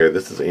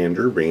This is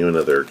Andrew bringing you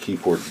another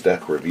Keyforge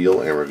deck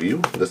reveal and review.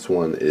 This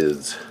one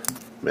is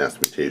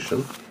Mass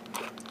Mutation.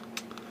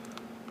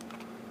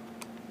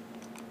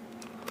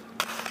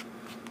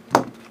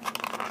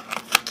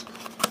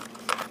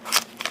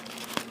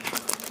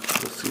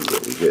 Let's see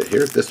what we get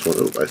here. This one,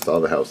 oh, I saw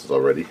the houses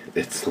already.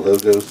 It's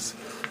Logos,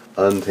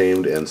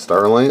 Untamed, and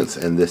Star Alliance,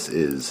 and this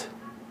is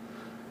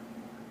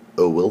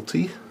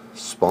Owilty,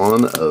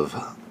 Spawn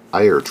of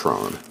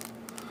Iretron.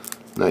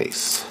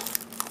 Nice.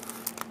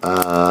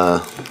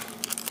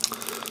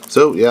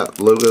 So yeah,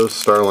 Logos,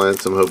 Star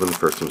Alliance, I'm hoping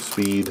for some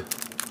speed.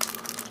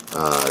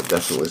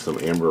 Definitely some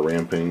amber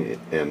ramping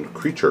and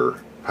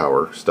creature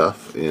power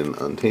stuff in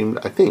Untamed.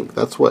 I think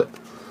that's what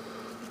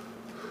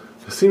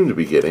I seem to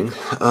be getting.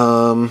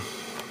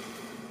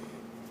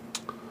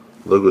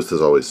 Logos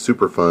is always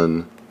super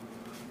fun.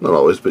 Not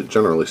always, but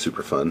generally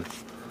super fun.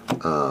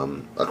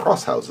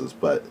 Across houses,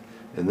 but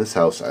in this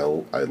house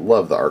I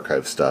love the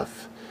archive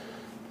stuff.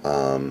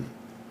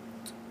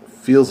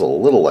 Feels a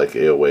little like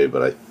AOA,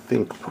 but I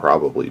think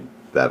probably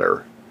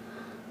better.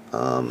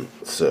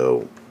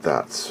 So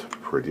that's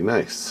pretty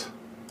nice.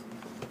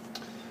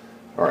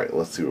 Alright,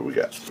 let's see what we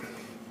got.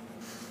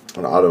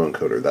 An auto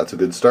encoder. That's a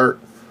good start.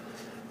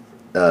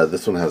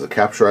 This one has a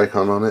capture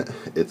icon on it.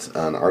 It's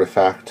an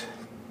artifact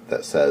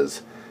that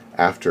says,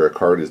 after a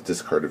card is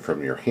discarded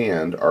from your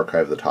hand,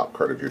 archive the top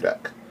card of your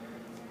deck.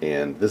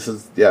 And this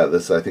is, yeah,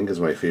 this I think is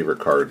my favorite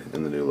card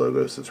in the new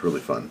Logos. It's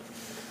really fun.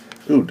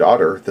 Ooh,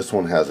 Daughter. This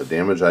one has a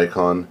damage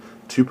icon,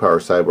 2-power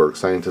cyborg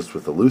scientist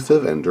with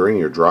elusive, and during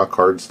your draw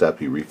card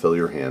step you refill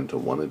your hand to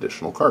 1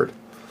 additional card.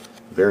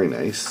 Very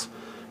nice.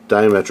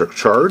 Diametric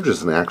Charge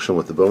is an action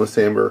with the bonus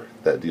amber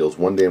that deals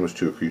 1 damage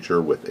to a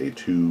creature with a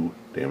 2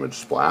 damage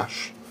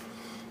splash.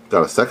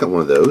 Got a second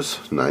one of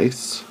those.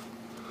 Nice.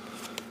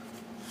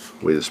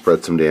 Way to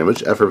spread some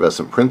damage.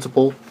 Effervescent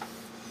Principle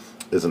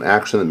is an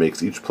action that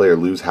makes each player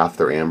lose half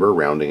their amber,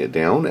 rounding it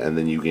down, and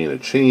then you gain a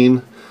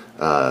chain.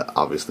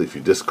 Obviously, if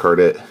you discard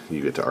it,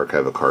 you get to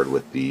archive a card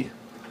with the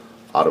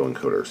auto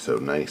encoder, so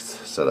nice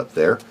setup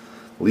there.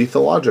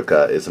 Lethal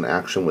Logica is an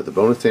action with a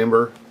bonus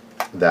amber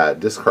that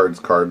discards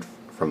card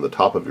from the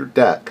top of your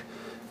deck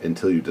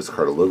until you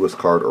discard a Logos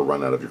card or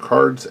run out of your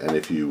cards, and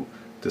if you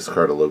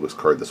discard a Logos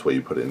card this way,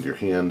 you put it into your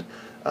hand.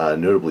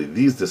 Notably,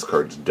 these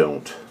discards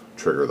don't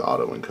trigger the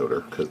auto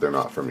encoder because they're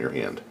not from your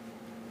hand.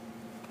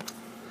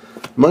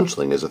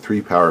 Munchling is a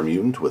 3-power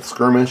mutant with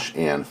Skirmish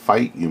and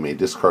Fight. You may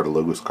discard a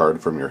Logos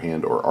card from your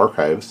hand or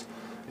archives.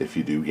 If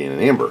you do, gain an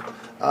amber.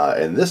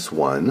 And this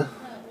one,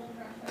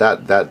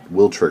 that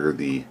will trigger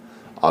the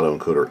auto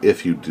encoder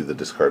if you do the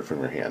discard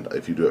from your hand.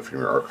 If you do it from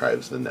your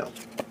archives, then no.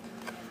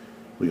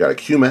 We got a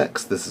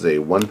Cumex. This is a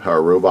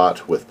 1-power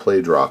robot with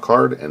play, draw a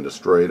card, and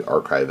destroyed,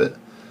 archive it.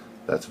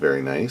 That's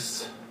very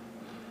nice.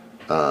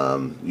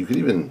 You could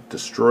even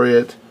destroy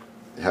it,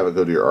 have it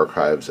go to your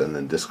archives, and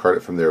then discard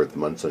it from there with the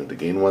Munchling to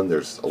gain 1.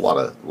 There's a lot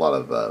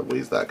of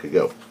ways that could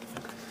go.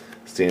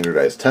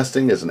 Standardized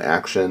Testing is an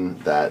action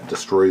that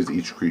destroys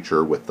each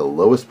creature with the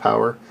lowest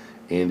power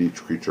and each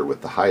creature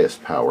with the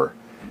highest power.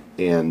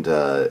 And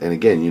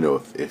again, you know,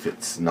 if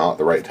it's not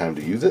the right time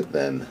to use it,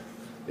 then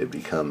it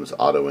becomes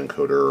auto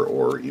encoder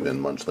or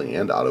even Munchling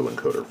and auto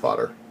encoder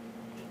fodder.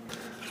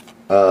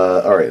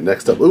 Alright,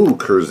 next up, ooh,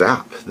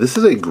 Kurzap. This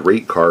is a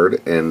great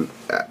card, and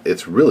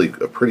it's really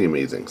pretty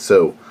amazing.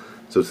 So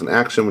it's an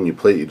action. When you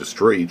play it, you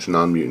destroy each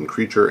non-mutant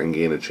creature and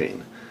gain a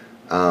chain.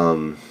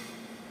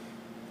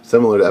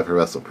 Similar to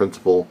Effervescent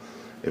Principle,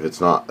 if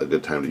it's not a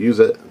good time to use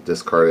it,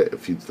 discard it. It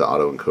feeds the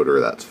auto encoder,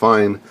 that's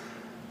fine.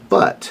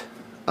 But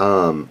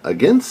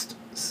against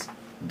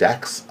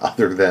decks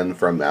other than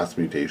from Mass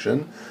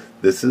Mutation,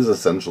 this is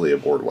essentially a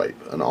board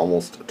wipe, an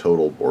almost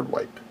total board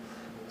wipe.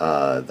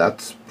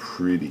 That's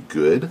pretty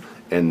good,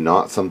 and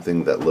not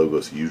something that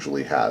Logos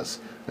usually has.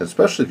 And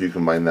especially if you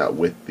combine that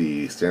with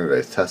the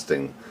Standardized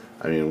Testing,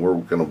 I mean, we're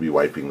going to be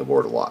wiping the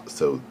board a lot,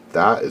 so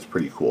that is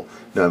pretty cool.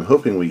 Now, I'm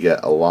hoping we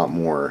get a lot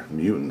more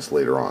mutants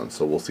later on,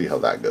 so we'll see how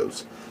that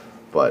goes.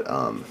 But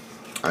I'm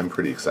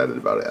pretty excited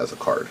about it as a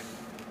card.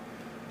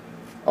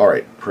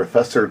 Alright,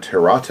 Professor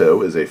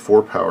Terato is a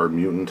 4-power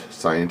mutant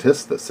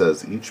scientist that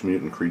says each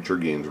mutant creature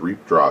gains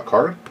Reap, draw a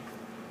card.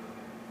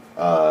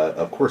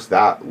 Of course,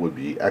 that would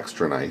be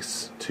extra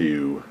nice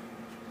to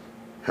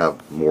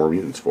have more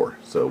mutants for,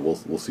 so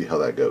we'll see how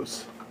that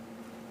goes.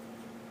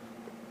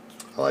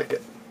 I like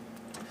it.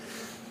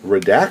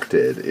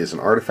 Redacted is an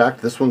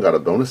artifact. This one got a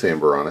bonus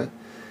amber on it,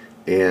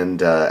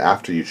 and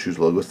after you choose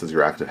Logos as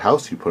your active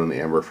house, you put an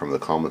amber from the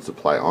common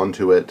supply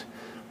onto it.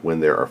 When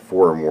there are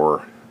 4 or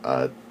more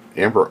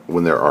amber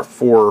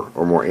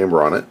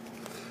on it,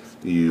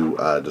 you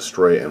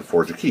destroy and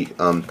forge a key.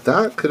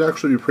 That could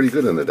actually be pretty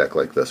good in a deck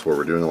like this, where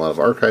we're doing a lot of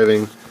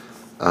archiving.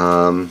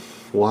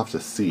 We'll have to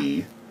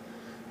see.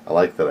 I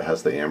like that it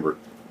has the amber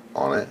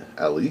on it,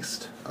 at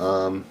least.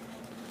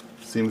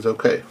 Seems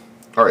okay.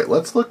 Alright,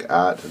 let's look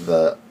at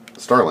the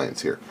Star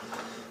Alliance here.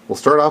 We'll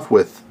start off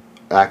with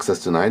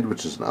Access Denied,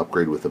 which is an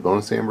upgrade with a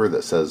bonus amber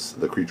that says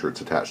the creature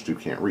it's attached to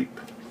can't reap.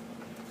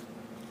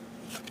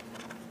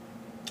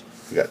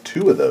 We got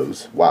 2 of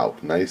those. Wow,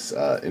 nice,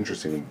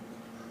 interesting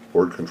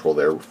board control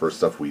there for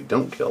stuff we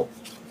don't kill.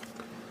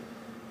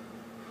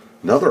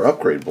 Another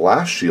upgrade,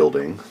 Blast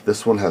Shielding.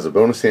 This one has a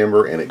bonus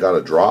amber and it got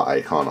a draw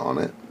icon on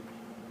it.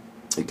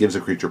 It gives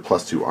a creature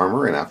 +2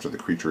 armor, and after the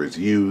creature is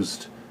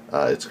used,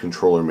 its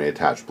controller may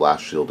attach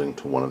Blast Shielding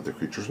to one of the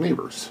creature's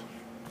neighbors.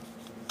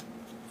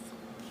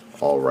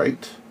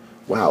 Alright.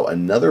 Wow,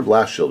 another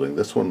Blast Shielding.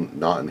 This one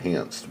not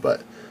enhanced,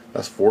 but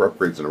that's 4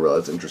 upgrades in a row.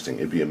 That's interesting.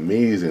 It'd be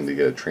amazing to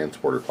get a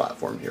transporter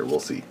platform here. We'll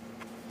see.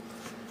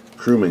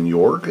 Crewman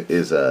Yorg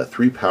is a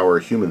 3-power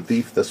human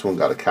thief. This one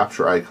got a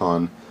capture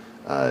icon.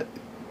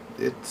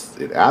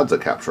 It adds a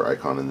capture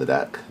icon in the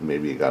deck.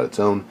 Maybe it got its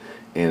own.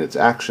 And its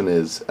action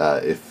is,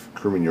 if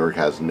Crewman Yorg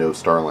has no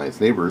Star Alliance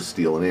neighbors,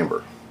 steal an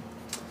amber.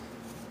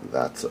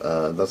 That's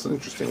an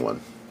interesting one.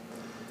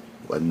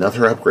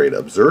 Another upgrade,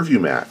 Observe You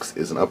Max,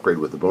 is an upgrade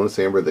with a bonus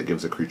amber that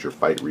gives a creature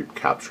fight, reap,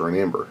 capture an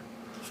amber.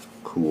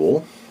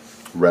 Cool.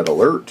 Red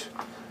Alert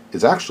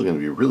is actually going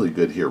to be really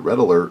good here. Red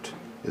Alert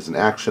is an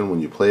action.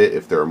 When you play it,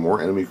 if there are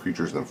more enemy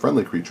creatures than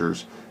friendly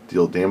creatures,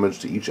 deal damage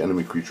to each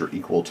enemy creature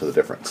equal to the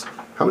difference.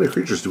 How many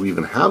creatures do we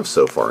even have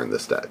so far in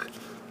this deck?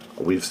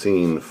 We've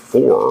seen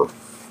 4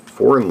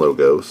 in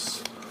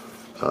Logos,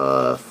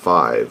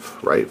 5,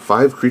 right?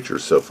 5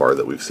 creatures so far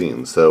that we've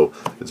seen. So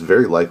it's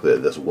very likely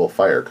that this will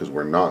fire because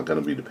we're not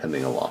going to be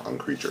depending a lot on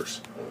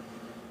creatures.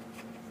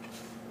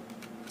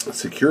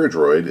 Secure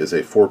Droid is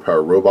a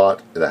 4-power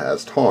robot that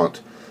has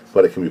Taunt,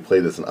 but it can be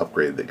played as an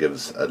upgrade that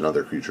gives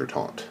another creature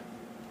Taunt.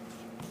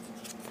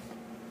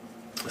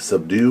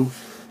 Subdue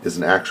is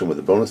an action with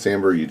a bonus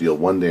amber. You deal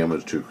 1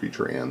 damage to a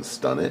creature and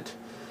stun it.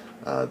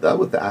 That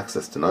with the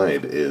access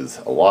denied is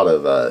a lot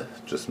of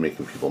just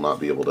making people not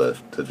be able to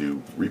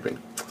do reaping.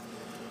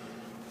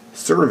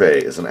 Survey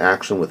is an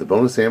action with a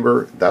bonus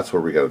amber. That's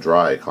where we got a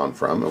draw icon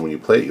from. And when you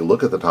play it, you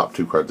look at the top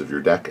 2 cards of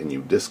your deck and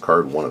you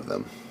discard one of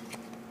them.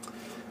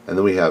 And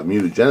then we have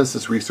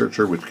Mutagenesis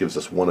Researcher, which gives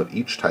us 1 of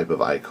each type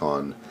of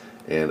icon.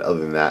 And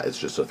other than that, it's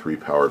just a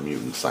 3-power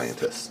mutant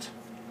scientist.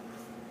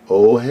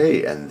 Oh,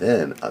 hey, and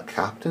then a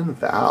Captain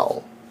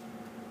Val.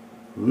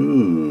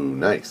 Ooh,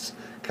 nice.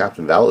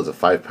 Captain Val is a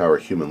 5-power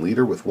human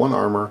leader with 1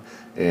 armor,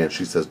 and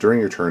she says during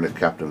your turn, if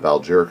Captain Val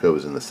Jericho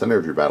is in the center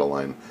of your battle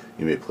line,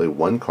 you may play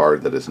 1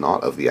 card that is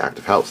not of the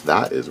active house.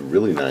 That is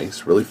really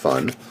nice, really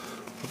fun.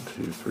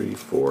 1, 2, 3,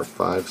 4,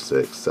 5,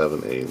 6,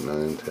 7, 8,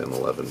 9, 10,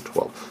 11,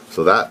 12.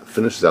 So that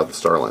finishes out the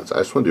star lines. I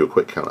just want to do a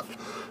quick count up.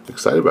 I'm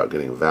excited about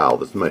getting Val.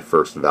 This is my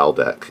first Val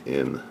deck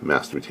in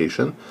Mass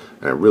Mutation,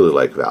 and I really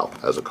like Val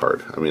as a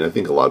card. I mean, I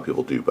think a lot of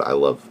people do, but I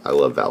love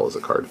Val as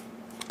a card.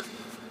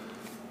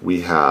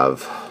 We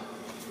have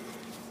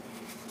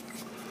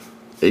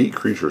 8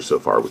 creatures so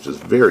far, which is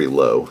very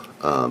low,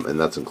 and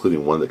that's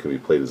including 1 that can be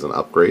played as an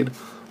upgrade.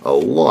 A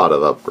lot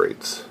of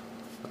upgrades.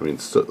 I mean,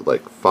 so,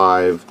 like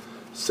 5,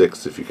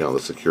 6 if you count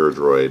the Secure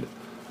Droid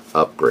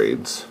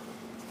upgrades,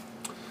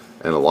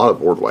 and a lot of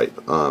board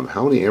wipe.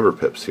 How many Amber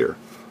Pips here?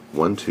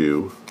 1,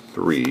 2,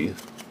 3,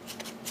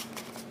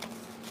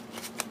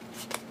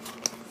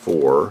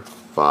 4,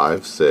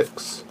 5,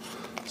 6,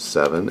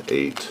 7,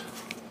 8,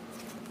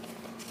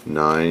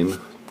 9,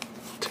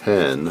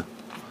 10,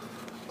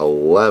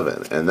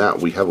 11, and that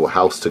we have a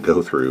house to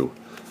go through.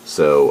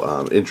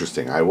 So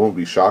interesting. I won't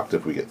be shocked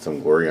if we get some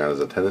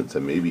Gloriana's attendants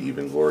and maybe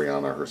even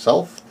Gloriana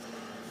herself.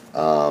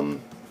 But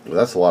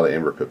that's a lot of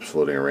Amber Pips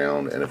floating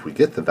around, and if we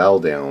get the Val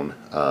down,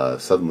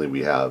 suddenly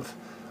we have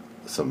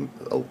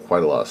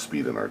quite a lot of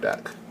speed in our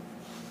deck.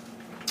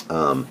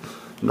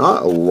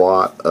 Not a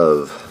lot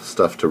of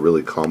stuff to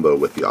really combo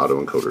with the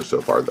autoencoder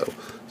so far, though,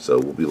 so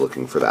we'll be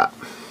looking for that.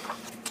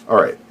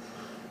 Alright.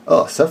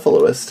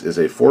 Cephaloist is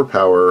a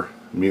 4-power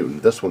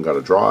mutant. This one got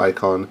a draw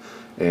icon,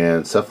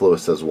 and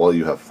Cephaloist says while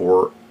you have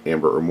 4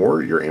 amber or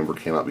more, your amber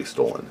cannot be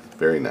stolen.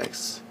 Very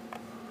nice.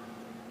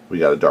 We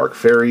got a Dark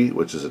Fairy,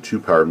 which is a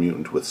 2-power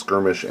mutant with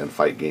skirmish and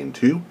fight gain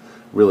 2.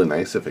 Really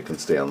nice if it can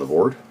stay on the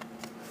board.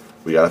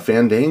 We got a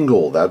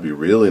Fandangle. That'd be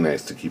really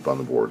nice to keep on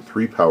the board.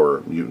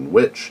 3-power mutant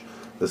witch.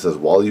 This says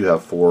while you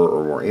have 4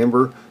 or more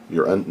amber,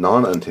 your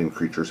non-untamed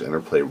creatures enter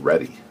play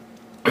ready.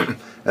 And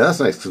that's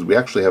nice because we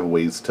actually have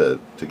ways to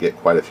get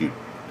quite a few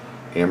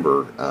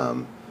amber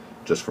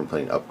just from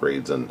playing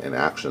upgrades and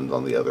actions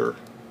on the other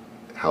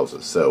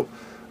houses. So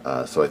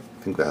I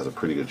think that has a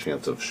pretty good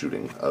chance of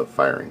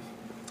firing.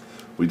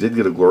 We did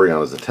get a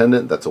Gloriana's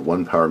Attendant. That's a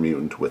 1-power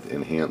mutant with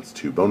enhanced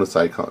 2 bonus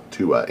icon,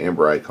 2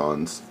 amber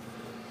icons.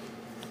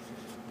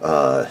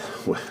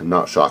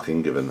 Not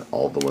shocking given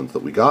all the ones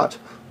that we got.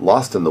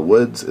 Lost in the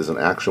Woods is an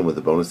action with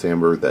a bonus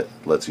amber that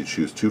lets you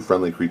choose 2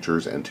 friendly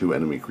creatures and 2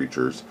 enemy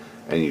creatures,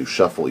 and you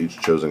shuffle each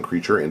chosen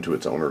creature into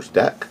its owner's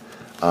deck.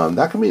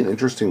 That can be an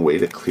interesting way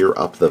to clear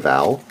up the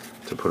Val,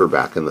 to put her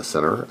back in the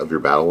center of your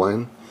battle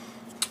line.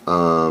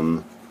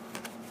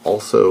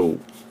 Also,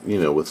 you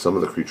know, with some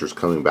of the creatures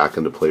coming back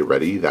into play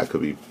ready, that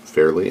could be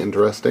fairly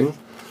interesting.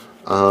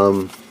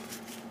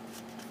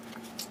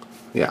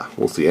 Yeah,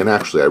 we'll see. And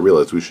actually, I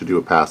realized we should do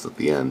a pass at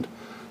the end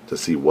to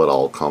see what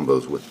all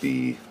combos with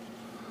the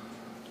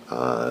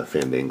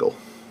Fandangle.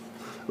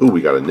 Ooh,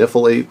 we got a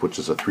Niffle Ape, which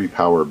is a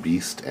 3-power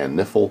beast and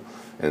Niffle.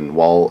 And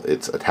while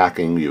it's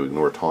attacking, you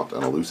ignore Taunt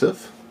and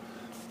Elusive.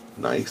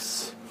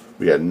 Nice.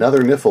 We got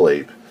another Niffle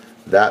Ape.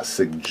 That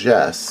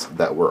suggests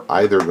that we're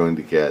either going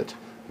to get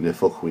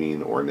Niffle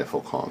Queen or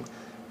Niffle Kong.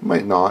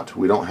 Might not.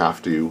 We don't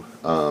have to.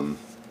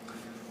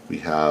 We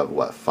have,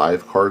 what,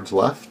 5 cards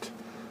left?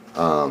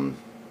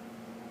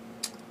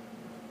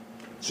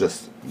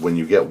 Just when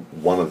you get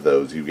one of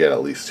those, you get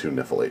at least 2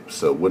 Niffle Apes.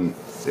 So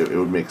it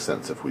would make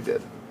sense if we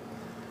did.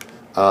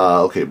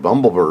 Okay,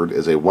 Bumblebird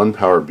is a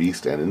 1-power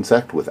beast and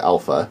insect with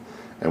alpha,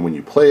 and when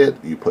you play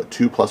it, you put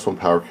 2 +1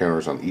 power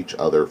counters on each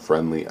other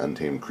friendly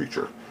untamed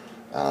creature.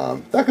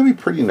 That can be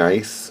pretty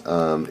nice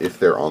if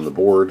they're on the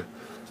board.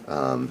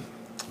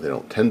 They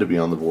don't tend to be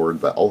on the board,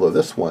 but although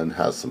this one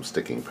has some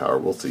sticking power,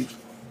 we'll see.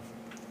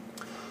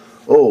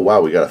 Oh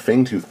wow, we got a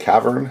Fangtooth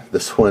Cavern.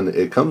 This one,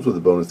 it comes with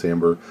a bonus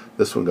amber.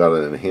 This one got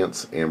an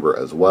enhanced amber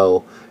as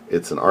well.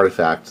 It's an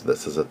artifact that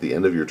says at the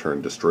end of your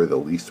turn, destroy the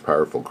least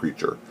powerful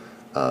creature.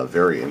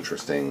 Very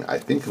interesting. I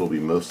think it'll be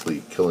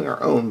mostly killing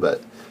our own,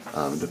 but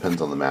it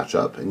depends on the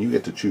matchup, and you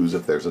get to choose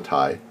if there's a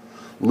tie.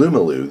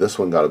 Lumilu, this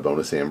one got a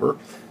bonus amber,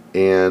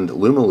 and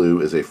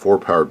Lumilu is a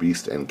 4-power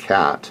beast and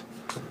cat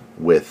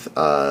with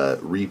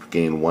Reap,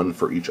 gain 1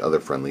 for each other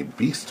friendly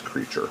beast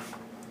creature.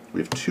 We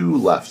have 2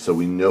 left, so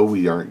we know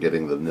we aren't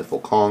getting the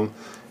Niffle Kong.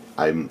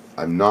 I'm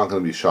not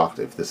going to be shocked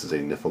if this is a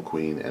Niffle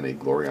Queen and a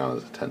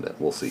Gloriana's Attendant.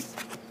 We'll see.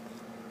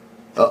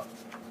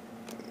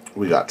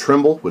 We got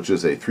Tremble, which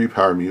is a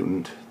 3-power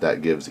mutant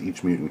that gives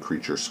each mutant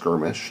creature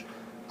skirmish.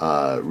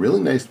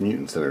 Really nice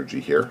mutant synergy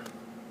here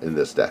in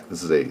this deck.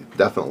 This is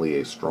definitely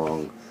a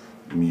strong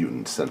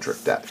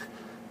mutant-centric deck.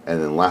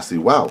 And then lastly,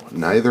 wow,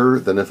 neither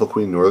the Niffle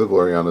Queen nor the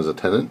Gloriana's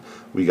Attendant.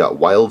 We got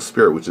Wild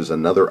Spirit, which is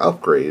another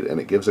upgrade, and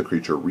it gives a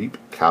creature Reap,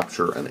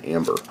 Capture, and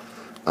Amber.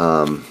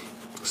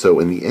 So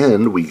in the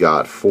end, we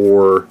got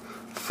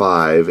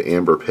 5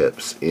 Amber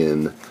Pips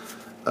in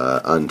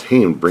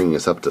Untamed, bringing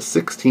us up to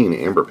 16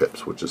 Amber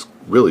Pips, which is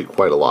really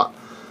quite a lot.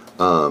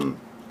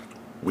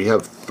 We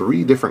have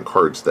 3 different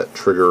cards that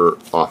trigger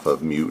off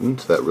of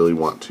Mutant that really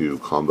want to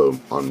combo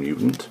on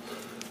Mutant,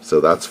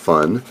 so that's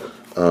fun.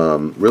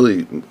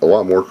 Really a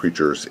lot more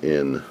creatures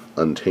in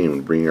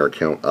Untamed, bringing our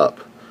count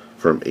up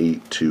from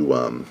 8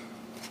 to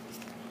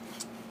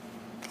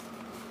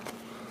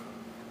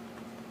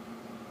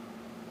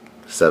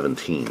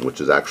 17, which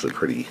is actually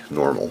pretty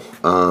normal.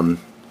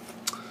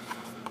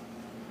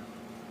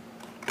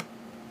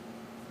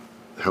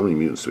 How many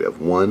mutants do we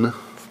have? 1,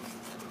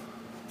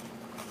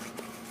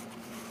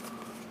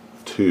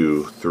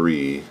 2,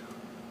 3,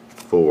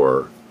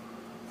 4,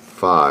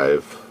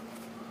 5,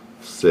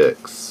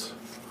 6,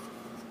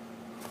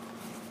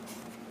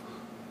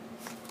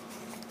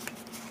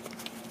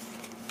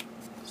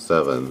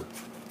 7,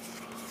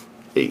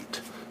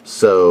 8.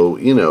 So,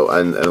 you know,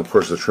 and of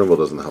course the Tremble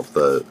doesn't help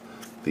the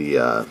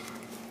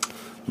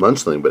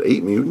Munchling, but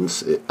 8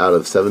 mutants out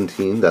of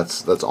 17,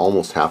 that's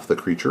almost half the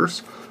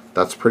creatures.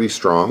 That's pretty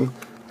strong.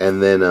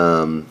 And then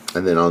on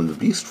the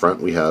beast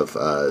front, we have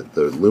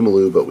the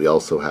Lumilu, but we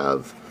also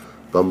have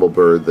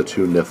Bumblebird, the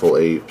 2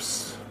 Niffle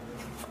Apes.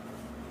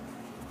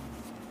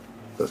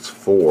 That's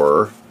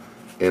 4.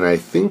 And I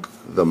think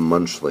the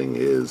Munchling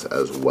is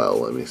as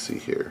well. Let me see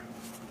here.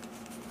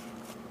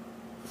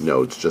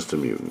 No, it's just a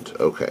mutant.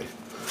 Okay.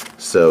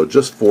 So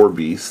just 4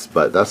 beasts,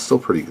 but that's still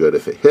pretty good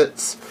if it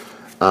hits.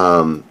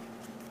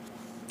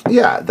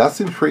 Yeah, that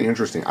seems pretty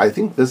interesting. I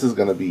think this is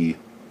going to be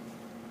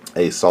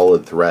a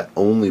solid threat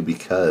only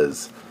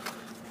because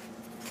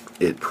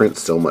it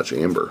prints so much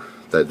amber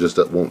that just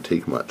won't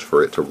take much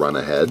for it to run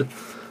ahead.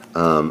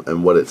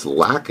 And what it's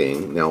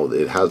lacking, now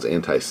it has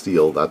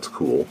anti-steal, that's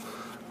cool.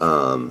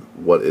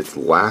 What it's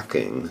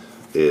lacking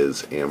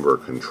is amber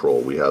control.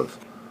 We have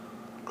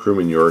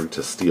Crewman Yorg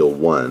to steal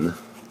 1,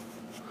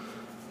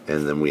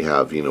 and then we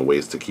have, you know,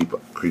 ways to keep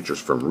creatures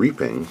from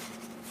reaping.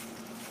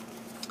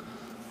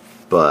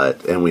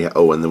 But, and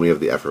then we have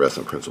the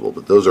Effervescent Principle,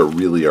 but those are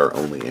really our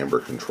only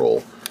amber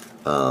control.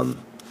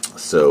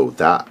 So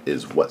that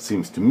is what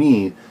seems to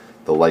me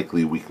the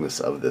likely weakness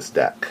of this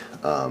deck,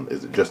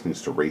 is it just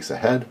needs to race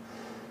ahead.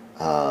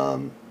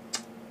 But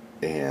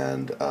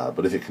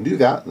if it can do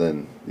that,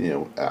 then, you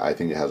know, I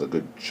think it has a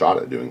good shot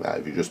at doing that.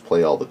 If you just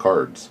play all the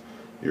cards,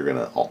 you're going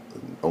to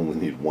only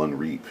need 1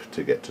 Reap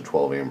to get to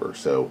 12 amber,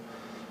 so,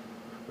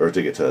 or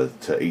to get to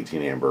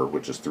 18 amber,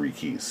 which is 3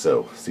 keys,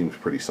 so seems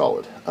pretty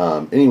solid.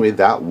 Anyway,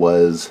 that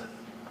was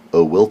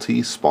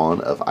Owilty,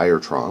 Spawn of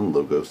Iretron,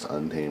 Logos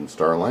Untamed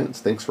Star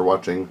Alliance. Thanks for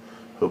watching.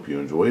 Hope you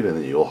enjoyed, and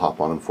that you'll hop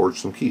on and forge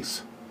some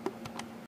keys.